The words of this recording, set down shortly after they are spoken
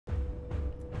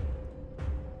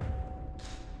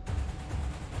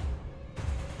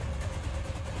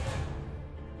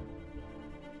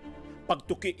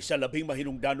pagtuki sa labing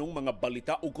mahinungdanong mga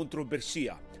balita o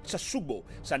kontrobersiya sa Subo,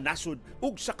 sa nasod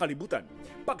ug sa kalibutan.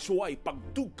 Pagsuway,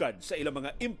 pagtukad sa ilang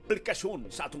mga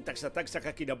implikasyon sa atong tagsatag sa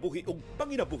kakinabuhi ug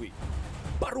panginabuhi.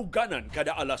 Baruganan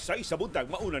kada alas 6 sa buntag,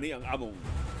 mauna ni ang among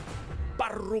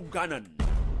Baruganan.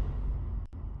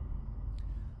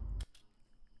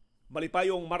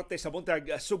 Malipayong Martes sa buntag,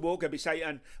 Subo,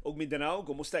 Kabisayan ug Mindanao.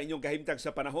 Kumusta inyong kahimtang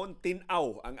sa panahon?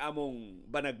 Tin-aw ang among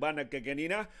banag-banag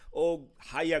kaganina o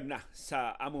hayag na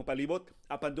sa among palibot.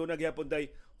 Apan doon nagyapon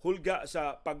tay hulga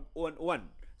sa pag-uwan-uwan.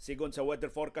 Sigon sa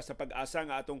weather forecast sa pag-asa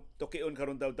nga atong tukion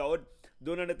karon taud-taud,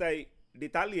 doon na tay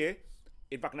detalye.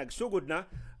 In fact, nagsugod na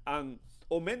ang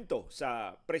aumento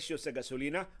sa presyo sa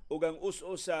gasolina ug ang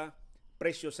us-us sa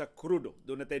presyo sa krudo.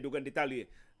 Doon na tay dugang detalye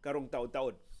karong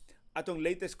taud-taud. Atong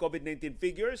latest COVID-19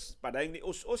 figures, padayong ni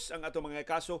us-us ang atong mga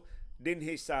kaso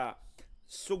dinhi sa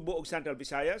Sugbo ug Central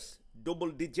Visayas.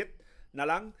 Double digit na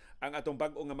lang ang atong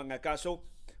bag-o nga mga kaso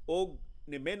ug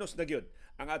ni menos na gyud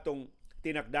ang atong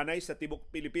tinakdanay sa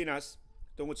tibok Pilipinas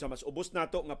tungod sa mas ubos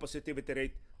nato nga positivity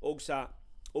rate ug sa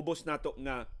ubos nato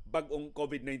nga bag-ong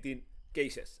COVID-19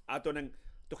 cases. Ato nang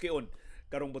tukion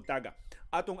karong buntaga.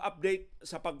 Atong update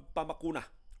sa pagpamakuna.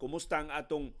 Kumusta ang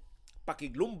atong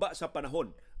pakiglumba sa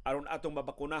panahon aron atong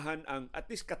mabakunahan ang at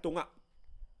least katunga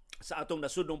sa atong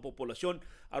nasudnong populasyon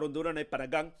aron doon ay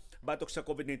panagang batok sa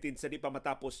COVID-19 sa di pa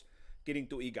matapos kining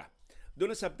tuiga.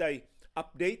 Doon na sabtay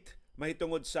update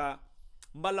mahitungod sa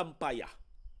malampaya.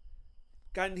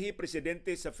 Kanhi presidente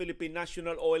sa Philippine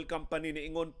National Oil Company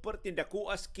niingon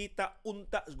pertindakuas kita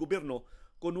unta sa gobyerno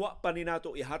kun wa pa ni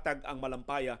nato ihatag ang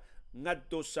malampaya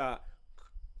ngadto sa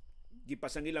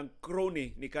gipasangilang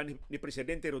crony ni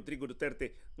Presidente Rodrigo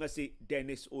Duterte nga si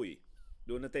Dennis Uy.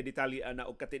 Doon na tayo detalye na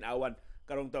og katinawan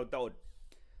karong taon-taon.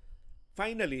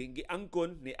 Finally,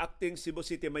 giangkon ni Acting Cebu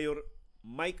City Mayor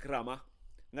Mike Rama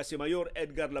nga si Mayor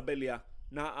Edgar Labella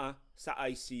naa sa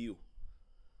ICU.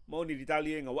 Mao ni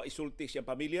detalye nga wa isulti siyang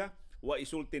pamilya, wa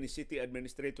isulti ni City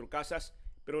Administrator Casas,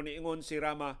 pero niingon si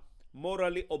Rama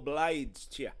morally obliged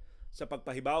siya sa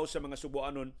pagpahibaw sa mga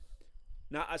Subuanon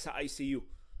naa sa ICU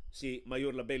si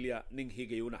Mayor Labella ning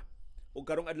higayuna. Ug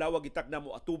karong adlaw gitakda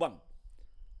mo atubang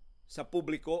sa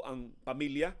publiko ang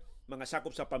pamilya, mga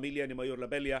sakop sa pamilya ni Mayor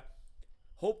Labella.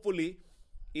 Hopefully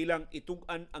ilang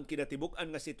itug-an ang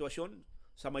kinatibuk-an nga sitwasyon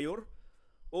sa mayor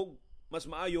ug mas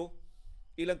maayo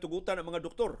ilang tugutan ang mga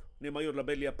doktor ni Mayor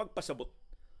Labella pagpasabot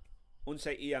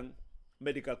unsay iyang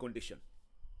medical condition.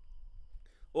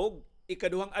 Og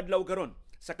ikaduhang adlaw karon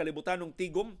sa kalibutanong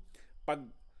tigom pag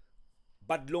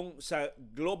badlong sa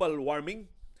global warming,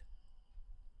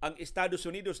 ang Estados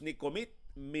Unidos ni commit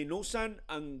minusan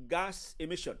ang gas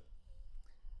emission,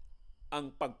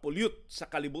 ang pag-pollute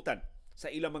sa kalibutan sa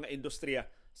ilang mga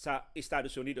industriya sa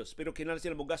Estados Unidos. Pero kinahanglan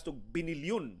sila mo gastog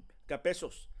binilyon ka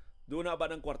pesos. Doon na ba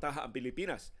ng kwartaha ang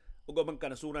Pilipinas ug ang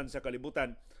kanasuran sa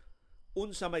kalibutan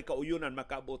unsa may kauyunan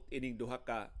makaabot ining duha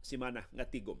ka semana nga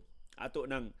tigom. Ato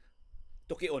ng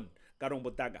tukion karong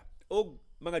buntaga. Og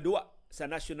mga duwa sa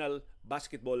National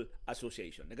Basketball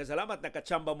Association. Nagkasalamat na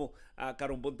katsamba mo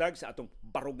karong buntag sa atong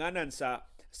Baruganan sa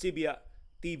Sibia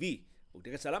TV. Ug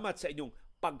nagkasalamat sa inyong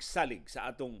pagsalig sa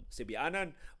atong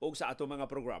Sibianan o sa atong mga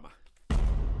programa.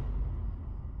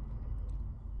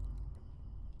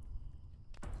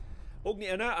 Og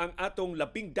niana ang atong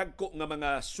labing dagko nga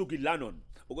mga sugilanon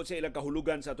ug sa ilang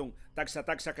kahulugan sa atong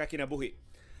tagsa-tagsa kakinabuhi.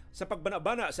 Sa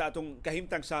pagbanabana sa atong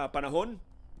kahimtang sa panahon,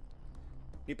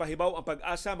 nipahibaw ang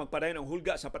pag-asa magpadayon ang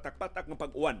hulga sa patak-patak ng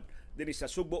pag-uwan dinhi sa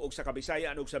Subo ug sa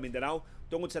Kabisayan ug sa Mindanao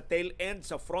tungod sa tail end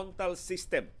sa frontal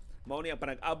system. Mao ni ang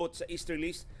panag-abot sa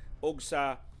easterlies ug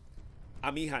sa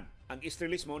amihan. Ang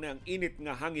easterlies mao ni ang init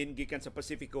nga hangin gikan sa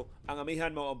Pasifiko, ang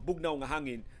amihan mao ang bugnaw nga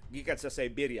hangin gikan sa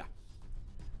Siberia.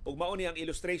 Ug mao ni ang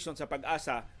illustration sa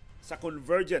pag-asa sa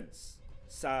convergence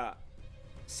sa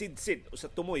sidsid o sa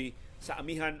tumoy sa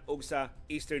amihan ug sa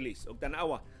easterlies. Ug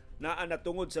tanawa naa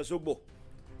natungod sa Subo,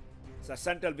 sa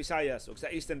Central Visayas ug sa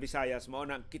Eastern Visayas, mao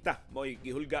na kita mo'y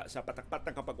gihulga sa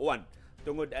patak-patak nga pag-uwan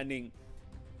tungod aning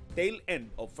tail end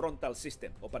of frontal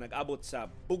system o panag-abot sa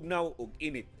bugnaw ug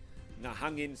init nga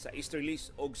hangin sa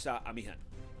easterlies ug sa amihan.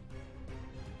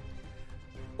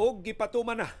 Og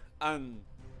gipatuman na ang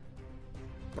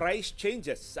price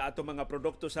changes sa ato mga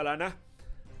produkto sa lana.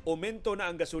 Aumento na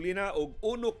ang gasolina og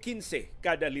 1.15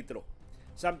 kada litro.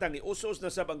 Samtang nius-us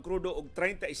na sab ang krudo og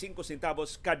 35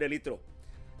 centavos kada litro.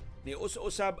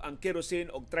 Nius-usab ang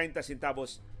kerosene og 30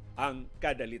 centavos ang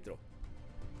kada litro.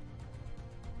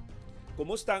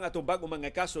 Kumusta ang atong bag-ong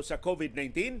mga kaso sa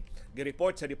COVID-19?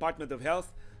 Gireport sa Department of Health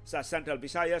sa Central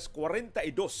Visayas, 42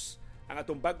 ang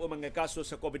atong bag-ong mga kaso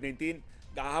sa COVID-19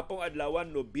 kahapong adlawan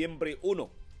Nobyembre 1.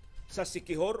 sa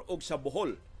Siquijor ug sa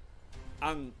Bohol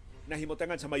ang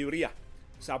nahimutangan sa mayoriya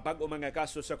sa bag-o mga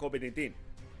kaso sa COVID-19.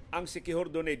 Ang Siquijor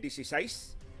dunay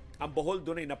 16, ang Bohol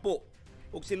dunay 10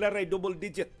 ug sila ray double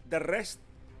digit. The rest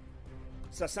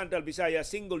sa Central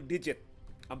Visayas single digit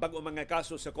ang bag-o mga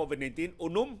kaso sa COVID-19. 6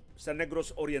 sa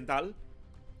Negros Oriental,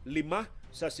 5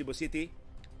 sa Cebu City,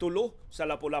 3 sa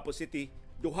Lapu-Lapu City,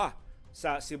 2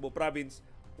 sa Cebu Province.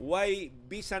 Way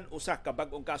bisan usa ka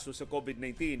bag-ong kaso sa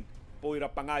COVID-19 puwira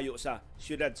pangayo sa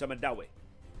siyudad sa Mandaue.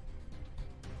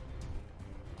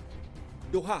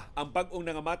 2 ang bag-ong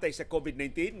nangamatay sa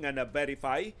COVID-19 nga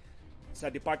na-verify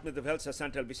sa Department of Health sa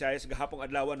Central Visayas gahapong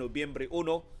adlaw Nobyembre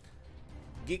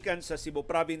 1. Gikan sa Cebu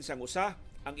Province ang usa,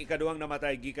 ang ikaduhang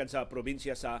namatay gikan sa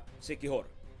probinsya sa Siquijor.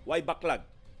 Way baklag,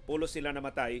 pulo sila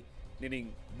namatay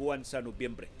nining buwan sa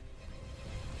Nobyembre.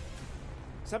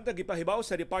 Samtang gipahibaw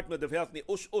sa Department of Health ni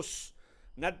us-us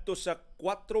ngadto sa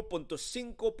 4.5%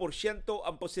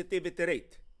 ang positivity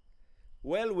rate.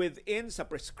 Well within sa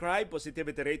prescribed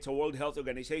positivity rate sa World Health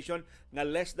Organization nga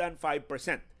less than 5%.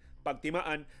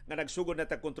 Pagtimaan nga nagsugod na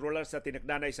tagkontrolar sa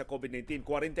tinakdanay sa COVID-19,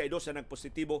 42 ang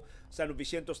nagpositibo sa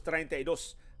 932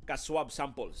 ka swab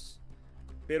samples.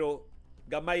 Pero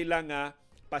gamay lang nga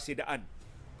pasidaan.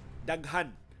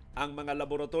 Daghan ang mga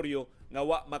laboratorio nga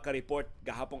wa makareport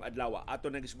gahapong adlaw. Ato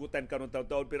nang isgutan karon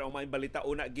taon-taon pero ang maayong balita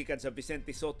una gikan sa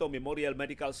Vicente Soto Memorial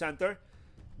Medical Center,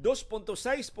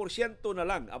 2.6% na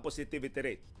lang ang positivity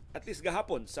rate. At least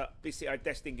gahapon sa PCR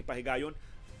testing gipahigayon,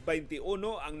 21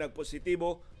 ang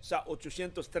nagpositibo sa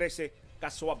 813 ka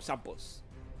swab samples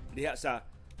diha sa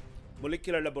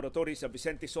Molecular Laboratory sa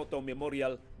Vicente Soto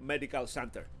Memorial Medical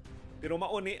Center. Pero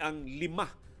mauni ang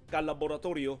 5 ka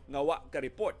laboratorio nga wa ka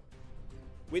report,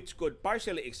 which could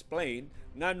partially explain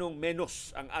nganong menos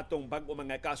ang atong bag-o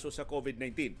mga kaso sa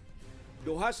COVID-19.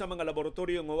 2 sa mga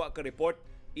laboratorio nga wa ka report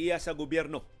iya sa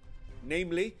gobyerno.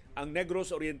 Namely, ang Negros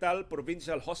Oriental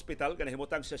Provincial Hospital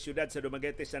kanahimutang sa siyudad sa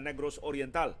Dumaguete sa Negros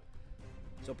Oriental.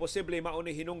 So posible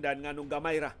mauni hinungdan nganong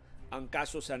gamay ra ang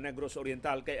kaso sa Negros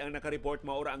Oriental kay ang nakareport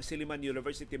maura ang Silliman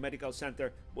University Medical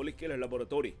Center Molecular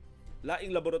Laboratory.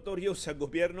 Laing laboratorio sa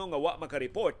gobyerno nga wa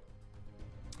makareport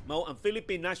mao ang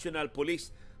Philippine National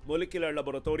Police Molecular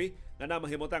Laboratory nga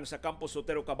namahimutang sa Campus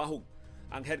Sotero Cabahug,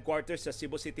 ang headquarters sa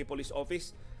Cebu City Police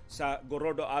Office sa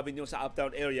Gorordo Avenue sa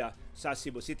Uptown area sa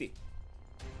Cebu City.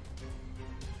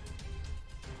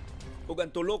 Ug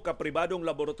ang 3 ka pribadong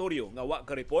laboratorio nga wa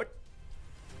ka report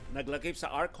naglakip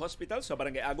sa ARC Hospital sa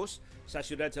Barangay Agos sa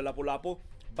siyudad sa Lapu-Lapu,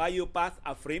 Biopath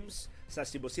Afrims sa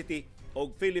Cebu City o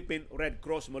Philippine Red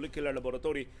Cross Molecular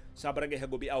Laboratory sa Barangay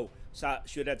Hagubiao sa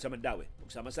siyudad sa Mandaue.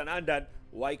 Ug sama sa naandan,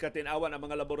 way katinawan ang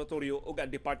mga laboratorio ug ang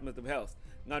Department of Health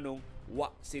nganong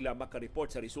wa sila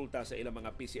makareport sa resulta sa ilang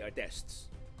mga PCR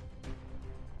tests.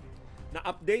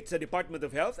 Na-update sa Department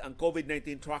of Health ang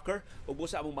COVID-19 tracker ug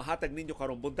busa among mahatag ninyo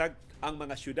karong buntag ang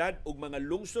mga syudad ug mga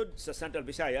lungsod sa Central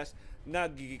Visayas nga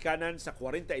gigikanan sa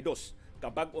 42 ka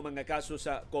bag-o mga kaso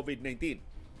sa COVID-19.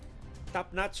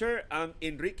 Top notcher ang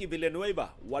Enrique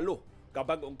Villanueva, 8 ka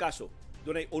bag-ong kaso.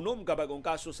 Dunay 6 ka bag-ong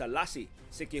kaso sa Lasi,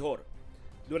 Siquijor.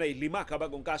 Dunay 5 ka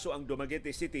bag-ong kaso ang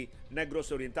Dumaguete City,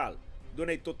 Negros Oriental.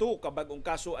 Dunay 2 ka bag-ong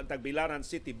kaso ang Tagbilaran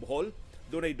City, Bohol.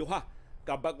 Dunay 2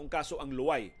 ka bag-ong kaso ang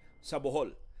Luway sa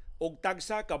Bohol. Og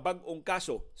tagsa ka bag-ong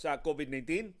kaso sa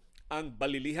COVID-19 ang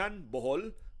Balilihan,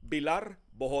 Bohol, Bilar,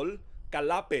 Bohol,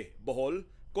 Calape, Bohol,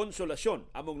 Consolacion,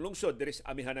 among lungsod diri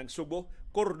sa amihanang Subo,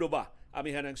 Cordoba,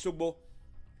 amihanang Subo,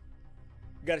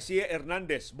 Garcia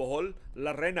Hernandez, Bohol,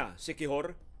 Larena,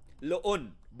 Siquijor,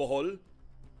 Loon, Bohol,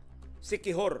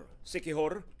 Siquijor,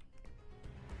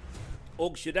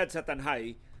 og siyudad sa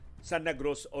Tanhay sa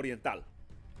Negros Oriental.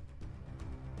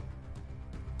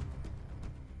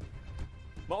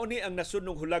 Mauni ang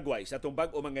nasunong hulagway sa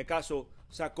tumbag o mga kaso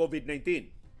sa COVID-19.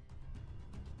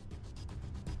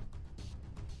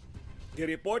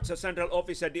 Gireport sa Central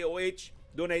Office sa DOH,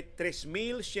 dunay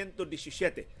 3,117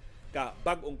 ka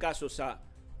bag-ong kaso sa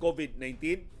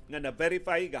COVID-19 nga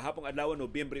na-verify gahapong adlaw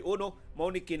Nobyembre 1, mao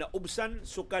ni kinaubsan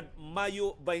sukad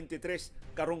Mayo 23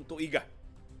 karong tuiga.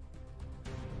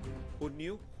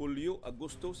 Hunyo, Hulyo,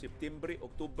 Agosto, Septembre,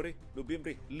 Oktubre,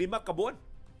 Nobyembre, 5 ka buwan.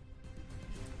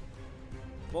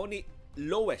 Mao ni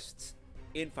lowest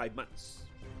in 5 months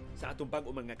sa atong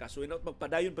bag-o mga kaso. Inaot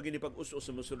magpadayon pag inipag-us-us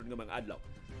sa musunod nga mga adlaw.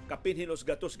 Kapinhinos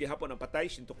gatos gihapon ang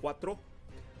patay 104.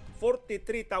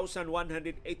 43,185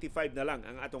 na lang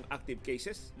ang atong active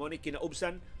cases. Mao ni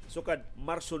kinaubsan sukad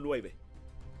Marso 9.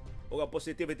 O ang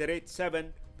positivity rate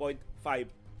 7.5%.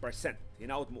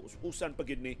 Hinaot mo usan pag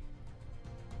yun ni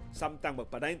samtang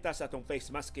magpadayon ta sa atong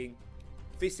face masking,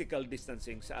 physical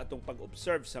distancing sa atong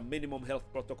pag-observe sa minimum health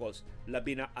protocols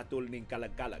labi na atol ning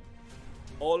kalag-kalag.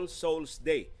 All Souls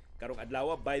Day karong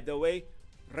adlaw. By the way,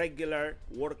 regular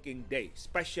working day,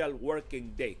 special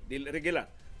working day, regular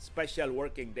special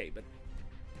working day, but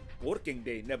working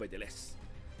day nevertheless.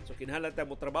 So kinahanglan ta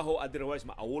mo trabaho, otherwise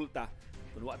maawulta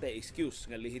kung wa tay excuse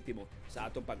nga lehitimo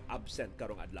sa atong pag-absent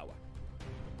karong adlaw.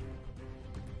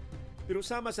 Pero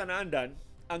sama sa naandan,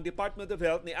 ang Department of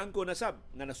Health ni angko nasab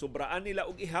nga nasubraan nila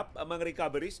og ihap ang mga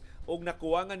recoveries o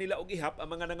nakuwangan nila og ihap ang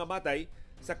mga nangamatay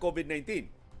sa COVID-19.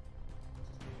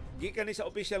 Gikan ni sa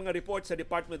official nga report sa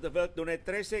Department of Health, dunay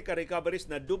 13 ka recoveries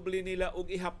na doble nila og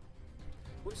ihap.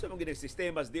 Kung sa mga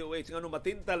sistema sa DOH, nga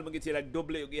matintal maging sila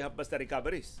doble og ihap basta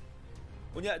recoveries.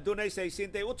 Unya, dunay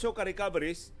 68 ka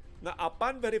recoveries nga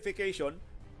upon verification,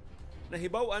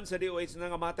 nahibawan sa DOH na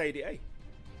ngamatay di ay.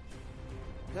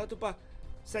 Dato pa,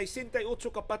 68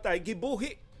 ka patay,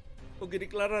 gibuhi o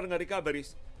gideklarar nga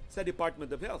recoveries sa Department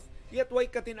of Health. Yet, why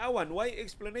katinawan, why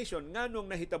explanation, nga nung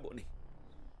nahitabo ni?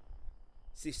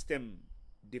 System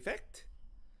defect?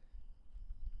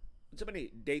 Ano ba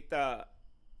ni? Data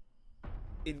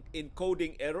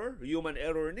encoding error? Human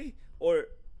error ni? Or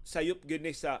sayop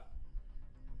gini sa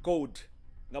code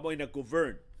nga mo'y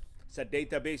nag-govern sa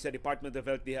database sa Department of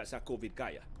Health diha sa COVID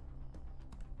kaya?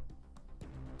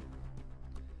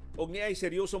 Og niay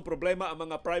seryosong problema ang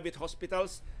mga private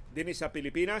hospitals dinhi sa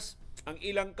Pilipinas. Ang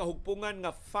ilang kahugpungan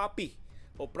nga FAPI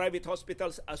o Private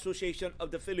Hospitals Association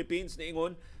of the Philippines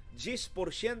niingon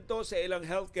 10% sa ilang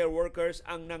healthcare workers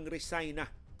ang nang-resign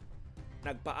na.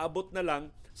 Nagpaabot na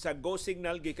lang sa go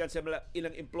signal gikan sa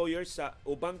ilang employers sa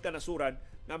ubang kanasuran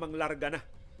nga manglarga na.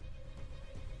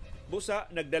 Busa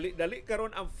nagdali-dali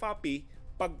karon ang FAPI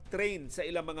pag-train sa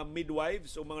ilang mga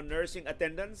midwives o mga nursing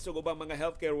attendants o ubang mga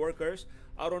healthcare workers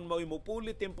aron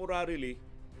mapuli temporarily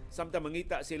samtang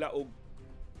mangita sila og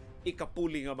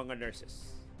ikapuli nga mga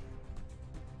nurses.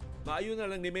 Maayo na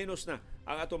lang ni menos na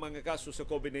ang atong mga kaso sa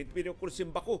COVID-19. Pero kung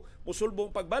simbako,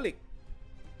 musulbong pagbalik.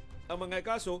 Ang mga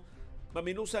kaso,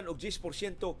 maminusan og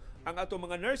 10% ang atong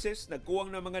mga nurses,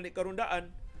 nagkuwang na mga nikarundaan,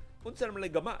 unsa naman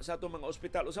gama sa atong mga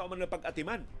ospital, o sa man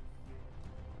pag-atiman.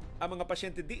 Ang mga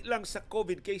pasyente di lang sa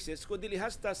COVID cases, kundi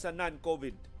hasta sa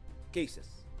non-COVID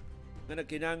cases na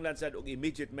nagkinahanglan sad og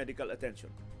immediate medical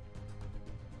attention.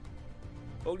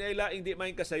 Og nailaing di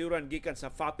may kasayuran gikan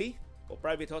sa FAPI o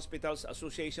Private Hospitals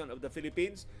Association of the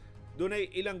Philippines,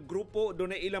 dunay ilang grupo,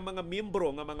 dunay ilang mga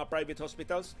miyembro nga mga private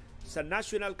hospitals sa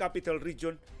National Capital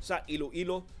Region, sa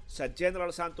Iloilo, sa General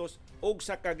Santos ug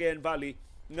sa Cagayan Valley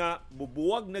nga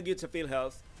bubuwag na gyud sa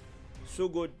PhilHealth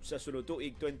sugod sa sunod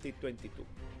tuig 2022.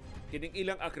 Kining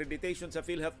ilang accreditation sa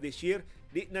PhilHealth this year,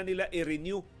 di na nila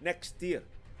i-renew next year.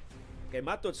 Kay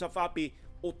matod sa FAPI,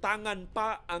 utangan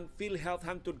pa ang PhilHealth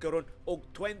hangtod karon og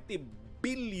 20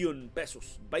 billion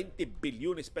pesos, 20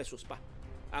 bilyones pesos pa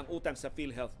ang utang sa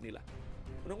PhilHealth nila.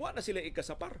 Unang wa na sila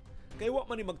ikasapar. Kaya wa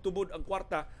man ni magtubod ang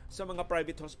kwarta sa mga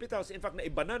private hospitals. In fact,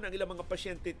 naibanan ang ilang mga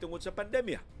pasyente tungod sa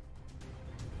pandemya.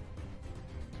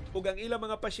 Ug ang ilang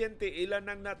mga pasyente, ilan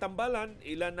nang natambalan,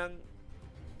 ilan nang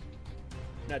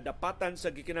nadapatan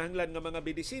sa gikinahanglan nga mga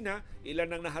medisina,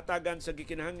 ilan nang nahatagan sa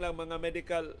gikinahanglang mga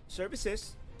medical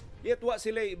services, yet wa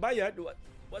sila bayad, wa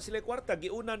sila kwarta,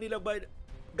 giuna nila bayad,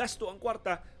 gasto ang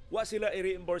kwarta, wa sila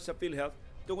i-reimburse sa PhilHealth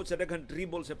tungod sa daghang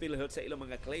dribble sa PhilHealth sa ilang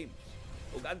mga claims.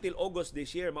 Ug until August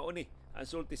this year, mauni ang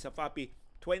sulti sa FAPI,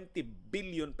 20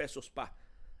 billion pesos pa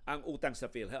ang utang sa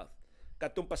PhilHealth.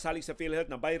 Katong pasalig sa PhilHealth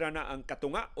na bayra na ang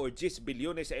katunga o 10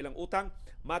 bilyones sa ilang utang,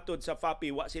 matod sa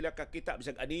FAPI, wa sila kakita,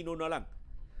 bisag anino na lang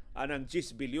anang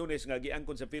 10 bilyones nga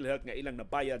giangkon sa PhilHealth nga ilang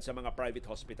nabayad sa mga private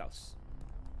hospitals.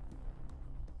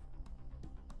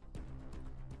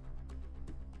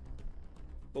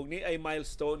 Ug ni ay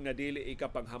milestone nga dili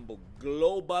ikapanghambog.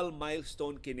 Global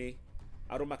milestone kini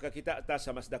aron makakita ta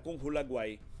sa mas dakong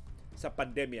hulagway sa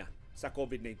pandemya sa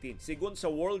COVID-19. Sigon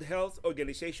sa World Health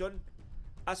Organization,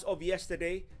 as of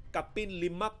yesterday, kapin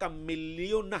 5 ka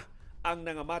milyon na ang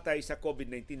nangamatay sa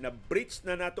COVID-19. Na breach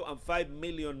na nato ang 5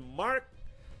 million mark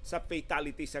sa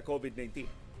fatality sa COVID-19.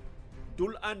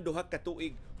 Dulan duha ka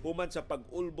tuig human sa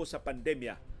pag-ulbo sa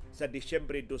pandemya sa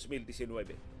Disyembre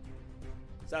 2019.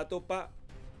 Sa ato pa,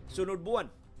 sunod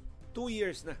buwan, 2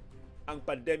 years na ang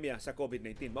pandemya sa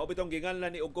COVID-19. Mao bitong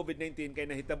ginganlan ni og COVID-19 kay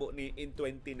nahitabo ni in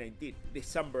 2019,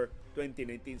 December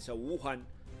 2019 sa Wuhan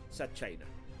sa China.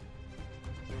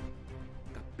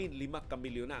 Kapin 5 ka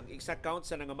milyon na. Ang exact count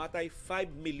sa nangamatay,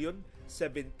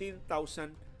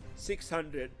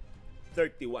 5,017,631. 2%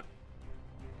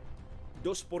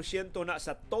 na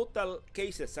sa total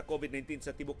cases sa COVID-19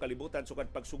 sa tibok kalibutan sukad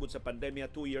pagsugod sa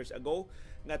pandemya 2 years ago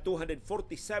nga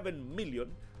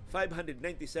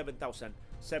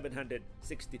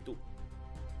 247,597,762.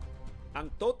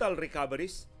 Ang total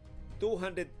recoveries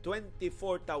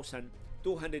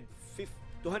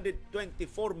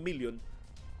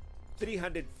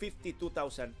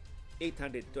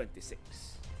 224,352,826.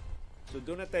 So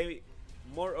doon na tayo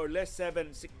more or less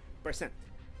 7%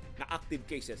 na active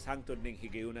cases hangtod ning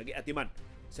higayuna giatiman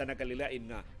sa nakalilain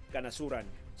nga kanasuran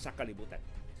sa kalibutan.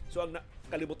 So ang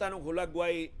kalibutan ng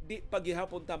hulagway di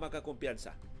paghihapon ta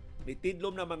makakumpiyansa.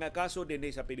 Nitidlom na mga kaso din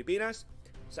sa Pilipinas,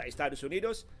 sa Estados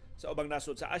Unidos, sa ubang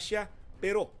nasod sa Asia,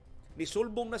 pero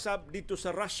nisulbong na sab dito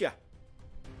sa Russia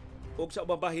o sa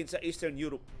ubang bahin sa Eastern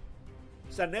Europe.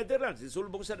 Sa Netherlands,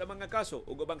 nisulbong sa mga kaso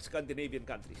o ubang Scandinavian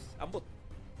countries. Ambot,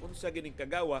 unsa gining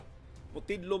kagawa,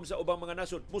 mutidlom sa ubang mga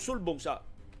nasod, musulbong sa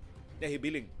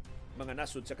nahibiling mga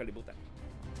nasod sa kalibutan.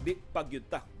 Di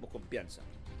pagyunta mo kumpiyansa.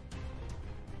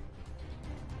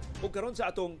 O karon sa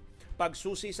atong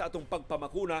pagsusi sa atong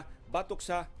pagpamakuna batok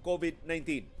sa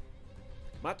COVID-19.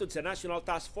 Matod sa National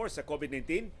Task Force sa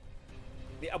COVID-19,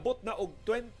 niabot na og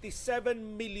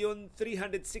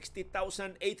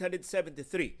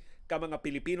 27,360,873 ka mga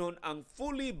Pilipino ang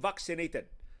fully vaccinated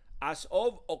as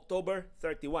of October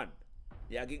 31.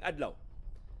 Niaging adlaw.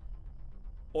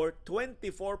 Or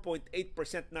 24.8%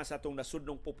 na sa atong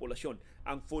nasudnong populasyon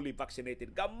ang fully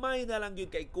vaccinated. Gamay na lang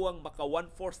yun kay kuwang maka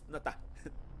 1/4 na ta.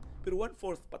 Pero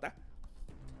 1/4 pa ta.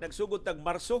 Nagsugod tag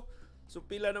Marso, so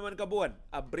pila naman ka buwan?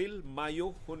 Abril,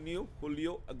 Mayo, Hunyo,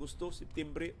 Hulyo, Agosto,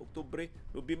 Septembre, Oktubre,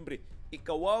 Nobyembre.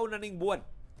 Ikawaw na ning buwan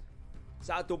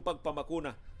sa atong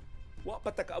pagpamakuna. Wa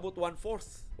pa ta kaabot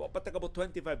 1/4, wa pa ta kaabot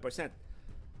 25%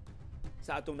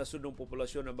 sa atong nasudnong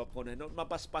populasyon ng bakuna.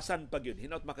 Mapaspasan pag yun.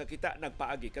 Hinaut makakita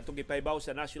nagpaagi. Katong gipaybaw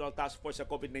sa National Task Force sa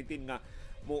COVID-19 nga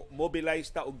mobilize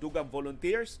ta og dugang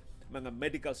volunteers, mga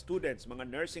medical students, mga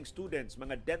nursing students,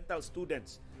 mga dental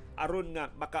students, aron nga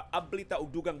makaabli ta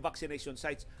og dugang vaccination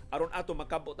sites aron ato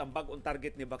makabot ang bag-ong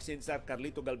target ni Vaccinsar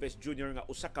Carlito Galvez Jr. nga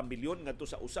 1 milyon ngadto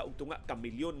sa 1 ka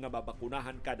milyon nga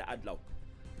mabakunahan kada adlaw.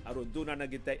 Aron doon na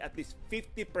nagintay at least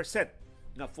 50%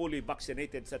 na fully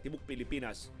vaccinated sa tibuok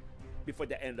Pilipinas before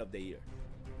the end of the year.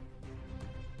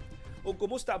 O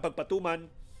kumusta ang pagpatuman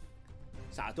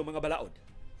sa atong mga balaod?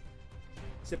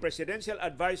 Si Presidential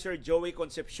Advisor Joey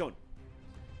Concepcion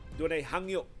dunay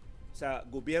hangyo sa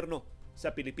gobyerno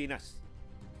sa Pilipinas.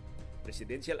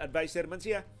 Presidential Advisor man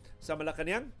siya sa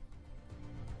Malacañang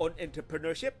on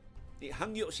entrepreneurship.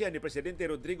 Hangyo siya ni Presidente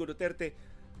Rodrigo Duterte,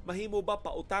 mahimo ba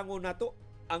pautangon nato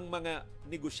ang mga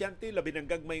negosyante, labi ng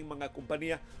gagmayng mga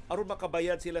kumpanya aron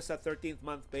makabayad sila sa 13th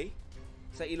month pay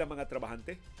sa ilang mga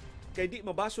trabahante? Kay di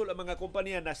mabasol ang mga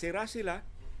kumpanya, nasira sila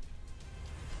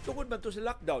tungod man to sa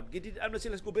lockdown, gididaan na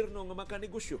sila sa gobyerno nga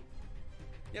makanegosyo.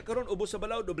 Ya karon ubos sa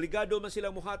balaod, obligado man sila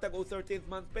muhatag og 13th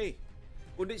month pay.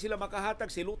 Kundi sila makahatag,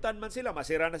 silutan man sila,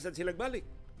 masira na sad sila balik.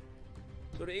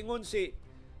 So ingon si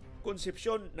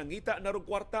Concepcion, nangita na rog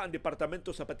kwarta ang Departamento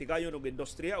sa Patigayon ug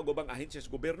Industriya o ubang ahensya sa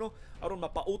gobyerno aron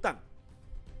mapautang.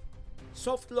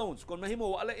 Soft loans kung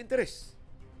mahimo wala interes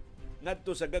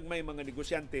ngadto sa gagmay mga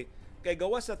negosyante. Kay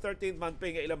gawas sa 13th month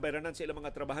pay nga ilang bayranan sa ilang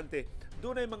mga trabahante,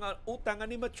 dunay mga utang nga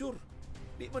ni mature.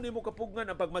 Di man nimo kapugnan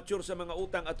ang pag-mature sa mga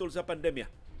utang atol sa pandemya.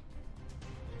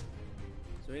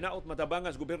 So hinaot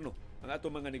matabangas gobyerno ang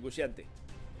atong mga negosyante.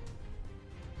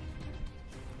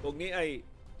 Ug ni ay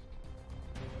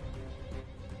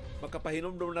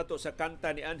makapahinomdom nato sa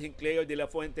kanta ni Anhing Cleo de la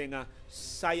Fuente nga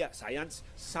Science,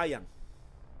 Sayang.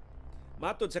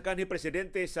 Matod sa kanhi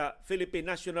presidente sa Philippine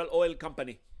National Oil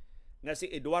Company nga si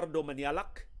Eduardo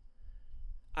Manialak,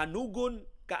 anugon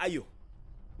kaayo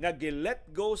nga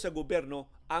gi-let go sa gobyerno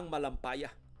ang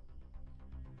malampaya.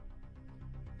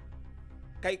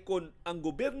 Kay kun ang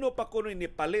gobyerno pa kuno ni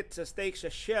palit sa stake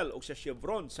sa Shell o sa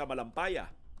Chevron sa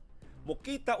malampaya,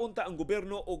 mukita unta ang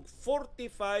gobyerno og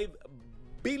 45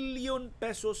 billion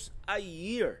pesos a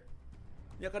year.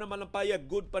 Nya kana malampaya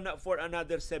good pa na for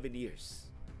another 7 years.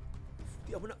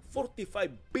 Di mo na 45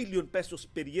 billion pesos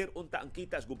per year unta ang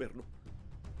kita sa gobyerno.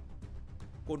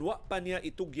 Kung wa pa niya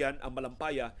itugyan ang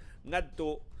malampaya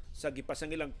ngadto sa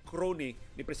gipasangilang crony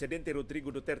ni Presidente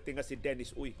Rodrigo Duterte nga si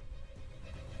Dennis Uy.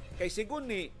 Kay sigon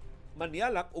ni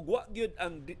Manialak, ug wa gyud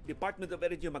ang Department of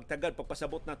Energy magtagad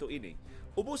pagpasabot nato ini.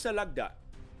 Ubos sa lagda,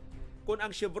 kung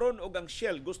ang Chevron o ang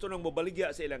Shell gusto nang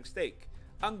mobaligya sa ilang stake,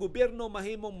 ang gobyerno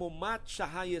mahimong mo-match sa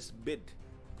highest bid.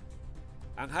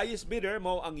 Ang highest bidder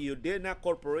mao ang Udena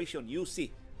Corporation,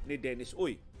 UC, ni Dennis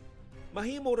Uy.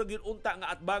 Mahimo ra gyud unta nga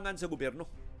atbangan sa gobyerno.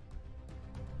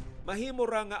 Mahimo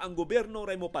ra nga ang gobyerno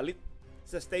ray mo palit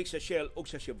sa stake sa Shell o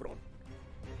sa Chevron.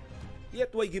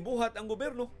 Yet way gibuhat ang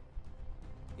gobyerno.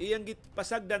 Iyang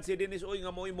gipasagdan si Dennis Uy nga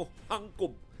mo'y mo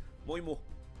hangkob, mo'y mo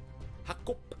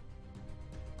hakop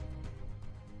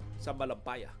sa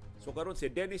malampaya So karon si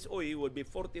Dennis Uy will be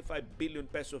 45 billion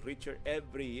pesos richer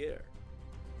every year.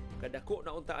 Kadako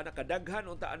na untaan na kadaghan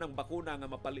untaan ang bakuna nga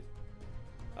mapalit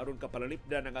aron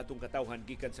kapalalipdan ang atong katawhan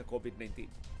gikan sa COVID-19.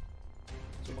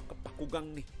 So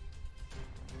makapakugang ni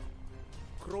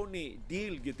crony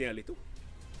deal gyud tingali ito.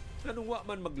 Nganong wa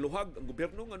man magluhag ang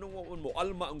gobyerno, nganong wa man mo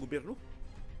alma ang gobyerno.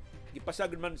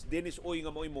 Gipasagad man Dennis Uy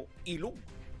nga mo ilog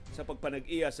sa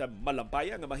pagpanag-iya sa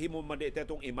malampaya nga mahimo man di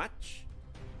itong i-match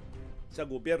sa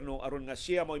gobyerno aron nga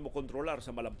siya mo kontrolar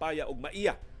sa malampaya ug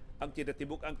maiya ang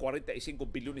kinatibuk ang 45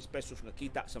 bilyones pesos nga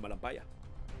kita sa malampaya.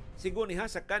 Sigo niha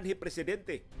sa kanhi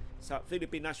presidente sa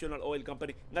Philippine National Oil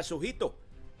Company nga suhito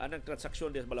anang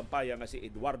transaksyon sa malampaya nga si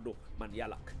Eduardo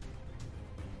Manyalak.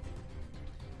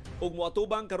 Ug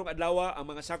moatubang karong adlaw ang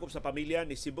mga sakop sa pamilya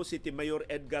ni Cebu City Mayor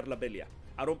Labella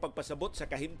aron pagpasabot sa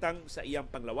kahimtang sa iyang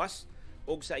panglawas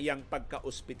ug sa iyang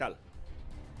pagka-ospital.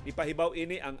 Ipahibaw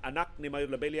ini ang anak ni Mayor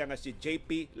Labella nga si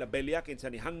JP Labella kinsa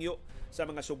ni hangyo sa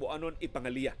mga Subuanon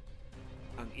ipangaliya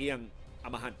ang iyang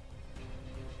amahan.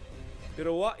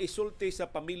 Pero wa isulti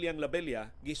sa pamilyang Labella,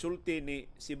 gisulti ni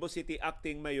Cebu City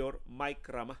Acting Mayor Mike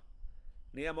Rama.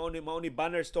 Niya mao ni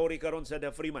banner story karon sa The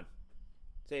Freeman.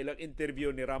 Sa ilang interview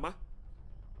ni Rama,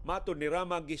 mato ni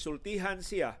Rama gisultihan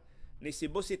siya ni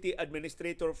Cebu City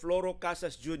Administrator Floro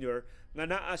Casas Jr. nga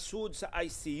naasud sa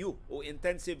ICU o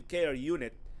Intensive Care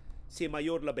Unit si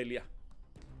Mayor Labella.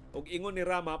 Ug ingon ni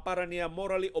Rama para niya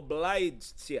morally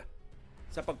obliged siya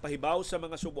sa pagpahibaw sa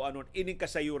mga Subuanon ining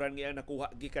kasayuran nga nakuha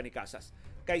gikan ni Casas.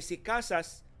 Kay si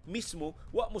Casas mismo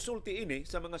wa mosulti ini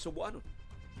sa mga Subuanon.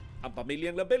 Ang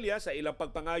pamilyang Labella sa ilang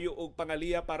pagpangayo og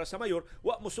pangaliya para sa mayor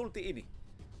wa mosulti ini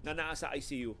nga naa sa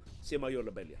ICU si Mayor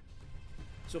Labella.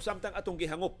 So samtang atong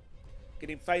gihangop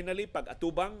kining finally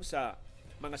pag-atubang sa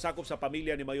mga sakop sa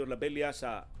pamilya ni Mayor Labella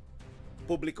sa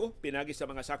publiko, pinagi sa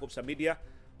mga sakop sa media,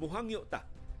 muhangyo ta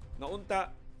nga unta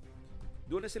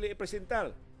doon na sila ipresentar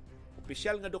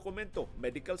opisyal nga dokumento,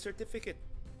 medical certificate.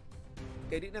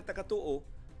 Kay di na takatuo,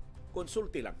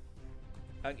 konsulti lang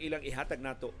ang ilang ihatag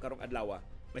nato karong adlaw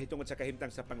mahitungod sa kahimtang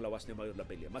sa panglawas ni Mayor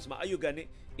Labella. Mas maayo gani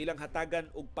ilang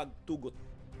hatagan og pagtugot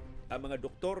ang mga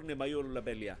doktor ni Mayor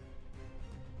Labella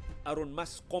aron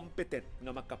mas competent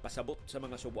nga makapasabot sa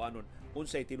mga Subuanon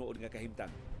unsay tinuod nga kahimtang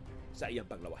sa iyang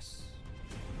panglawas.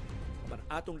 Man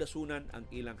atong dasunan ang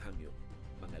ilang hangyo,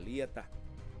 mga liyata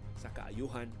sa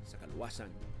kaayuhan, sa kaluwasan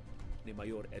ni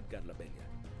Mayor Labella.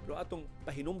 Pero atong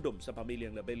pahinumdom sa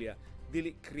pamilyang Labella,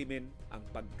 dili krimen ang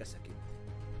pagkasakit.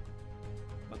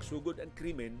 Magsugod ang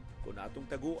krimen kung atong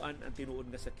taguan ang tinuod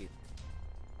nga sakit.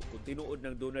 Kung tinuod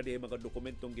ng doon na mga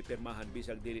dokumentong gipirmahan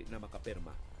bisag dili na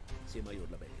makapirma si Mayor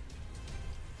Labella.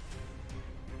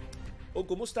 O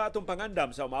kumusta atong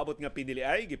pangandam sa umabot nga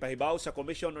piniliay, gipahibaw sa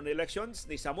Commission on Elections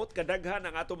ni samot kadaghan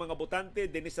ang atong mga botante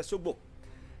dinhi sa Subo.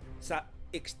 Sa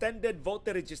extended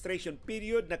voter registration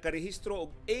period nakarehistro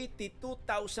og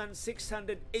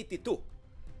 82,682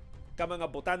 ka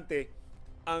mga botante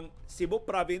ang Cebu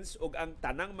Province ug ang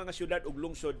tanang mga syudad ug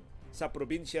lungsod sa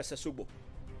probinsya sa Subo.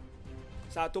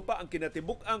 Sa ato pa ang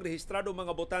kinatibuk-ang rehistrado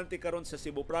mga botante karon sa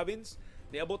Cebu Province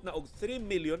niabot na og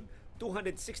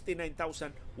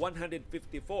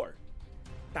 3,269,154.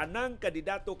 Tanang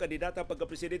kandidata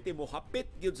pagka-presidente mohapit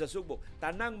gyud sa Subo.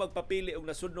 Tanang magpapili og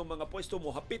nasudnong mga pwesto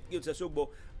mohapit gyud sa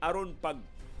Subo aron pag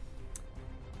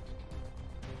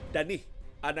dani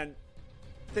anang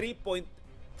 3.3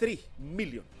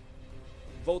 million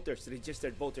voters,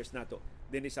 registered voters nato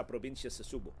dinhi sa probinsya sa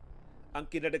Subo. Ang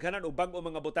kinadaghanan og bag-o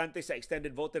mga botante sa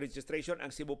extended voter registration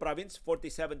ang Cebu Province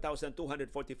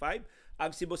 47,245,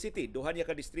 ang Cebu City duha niya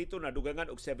ka distrito nadugangan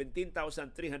og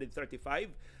 17,335,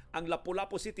 ang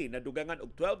Lapu-Lapu City nadugangan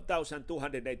og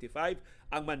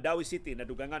 12,295, ang Mandawi City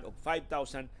nadugangan og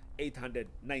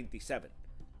 5,897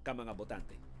 ka mga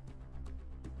botante.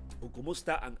 Ug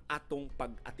kumusta ang atong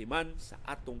pag-atiman sa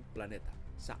atong planeta,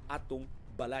 sa atong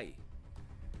balay?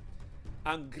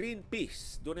 Ang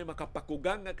Greenpeace doon ay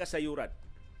makapakugang nga kasayuran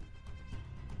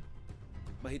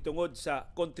mahitungod sa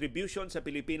contribution sa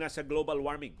Pilipinas sa global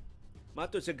warming.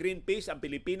 Matod sa Greenpeace, ang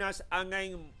Pilipinas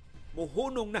angay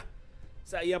muhunong na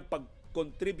sa iyang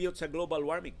pag-contribute sa global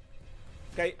warming.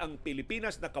 Kay ang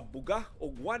Pilipinas nakabuga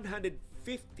og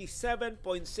 157.6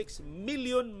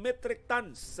 million metric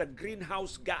tons sa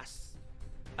greenhouse gas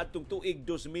atong tuig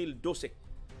 2012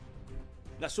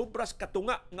 na sobras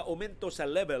katunga nga aumento sa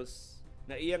levels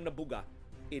na iyang nabuga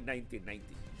in 1990.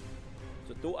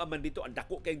 So tuwa man dito ang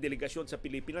dako kayong delegasyon sa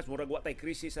Pilipinas, murag wa tay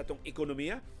krisis sa atong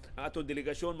ekonomiya. Ang atong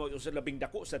delegasyon mo usad labing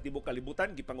dako sa tibuok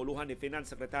kalibutan, gipanguluhan ni Finance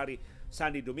Secretary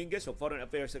Sunny Dominguez o Foreign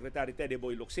Affairs Secretary Tede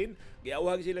Boy Locsin.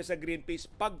 Giawag sila sa Greenpeace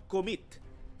pag-commit,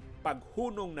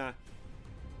 paghunong na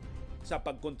sa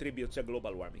pag-contribute sa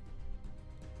global warming.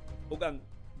 Ug ang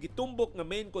gitumbok nga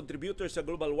main contributor sa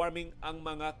global warming ang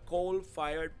mga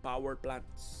coal-fired power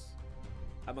plants.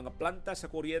 Ang mga planta sa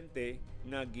kuryente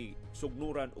nga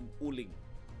gisugnuran og uling.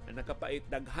 Ang nakapait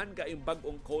daghan kaayong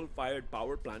bag-ong coal-fired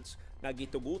power plants nga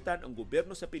gitugutan ang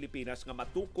gobyerno sa Pilipinas nga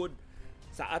matukod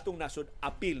sa atong nasod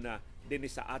apil na dinhi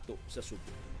sa ato sa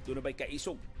Cebu. Doon na ba'y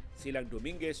kaisog silang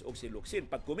Dominguez o si Locsin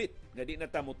pagkumit nga di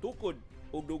na tamo tukod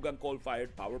og dugang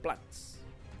coal-fired power plants.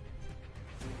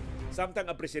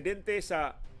 Samtang ang presidente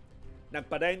sa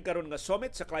nagpadayon karon nga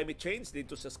summit sa climate change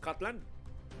dito sa Scotland,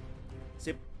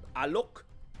 si Alok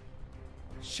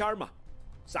Sharma,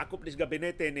 sakop ni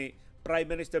gabinete ni Prime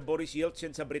Minister Boris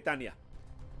Yeltsin sa Britanya,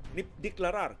 ni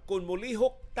deklarar kung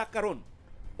mulihok ta karon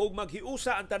og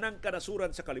maghiusa ang tanang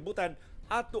kanasuran sa kalibutan,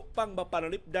 ato pang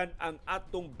mapanalipdan ang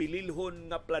atong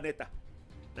bililhon nga planeta.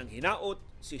 Nang hinaot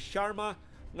si Sharma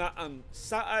nga ang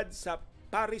saad sa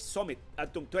Paris Summit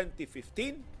atong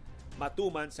 2015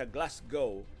 matuman sa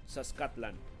Glasgow sa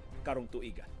Scotland karong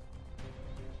tuiga.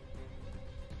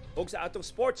 Og sa atong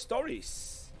sports stories,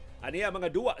 aniya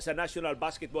mga duwa sa National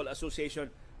Basketball Association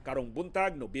karong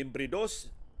buntag, Nobyembre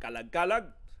 2,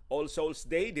 kalag-kalag, All Souls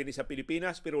Day din sa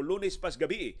Pilipinas, pero Lunes pas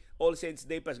gabi, All Saints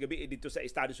Day pas gabi dito sa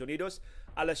Estados Unidos.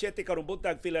 Alas 7 karong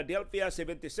buntag, Philadelphia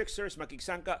 76ers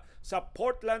makigsangka sa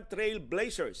Portland Trail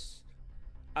Blazers.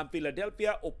 Ang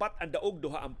Philadelphia upat ang daog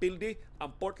duha ang pildi,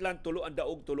 ang Portland tulo ang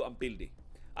daog tulo ang pildi.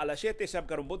 Alas 7 sab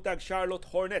karong buntag, Charlotte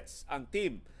Hornets, ang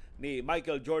team ni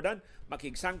Michael Jordan,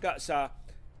 makigsangka sa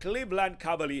Cleveland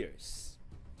Cavaliers.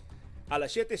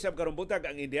 Alas 7 sab karong buntag,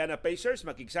 ang Indiana Pacers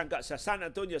makigsangka sa San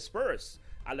Antonio Spurs.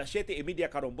 Alas 7:30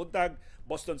 karong buntag,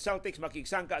 Boston Celtics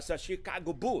makigsangka sa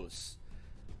Chicago Bulls.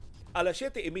 Alas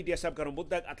 7:30 sab karong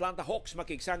buntag, Atlanta Hawks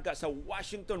makigsangka sa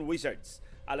Washington Wizards.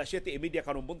 Alas 7:30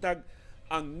 karong buntag,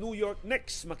 ang New York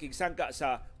Knicks makigsangka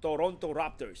sa Toronto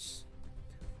Raptors.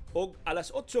 Og alas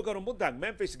 8 karong buntag,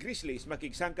 Memphis Grizzlies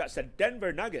makigsangka sa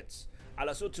Denver Nuggets.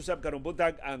 Alas 8 sab karong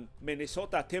buntag, ang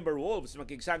Minnesota Timberwolves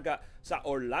makigsangka sa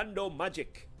Orlando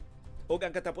Magic. Og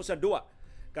ang katapusan duwa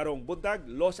karong buntag,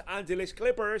 Los Angeles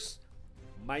Clippers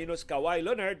minus Kawhi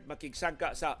Leonard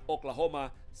makigsangka sa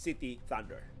Oklahoma City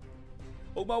Thunder.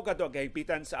 Ug mao kadto ang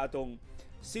kahigpitan sa atong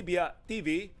Sibia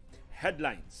TV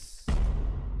headlines.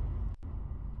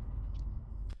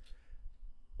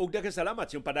 Ug daghang salamat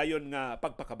sa padayon nga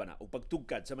pagpakabana ug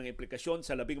pagtugkad sa mga implikasyon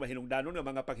sa labing mahinungdanon nga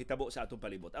mga paghitabo sa atong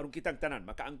palibot. Aron kitang tanan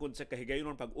makaangkon sa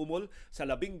kahigayonon pag-umol sa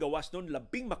labing gawasnon,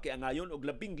 labing makiangayon ug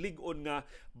labing lig-on nga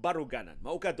baruganan.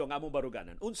 Mao kadto ang among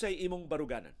baruganan. Unsay imong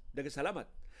baruganan? Daghang salamat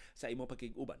sa imong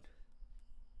pakig-uban.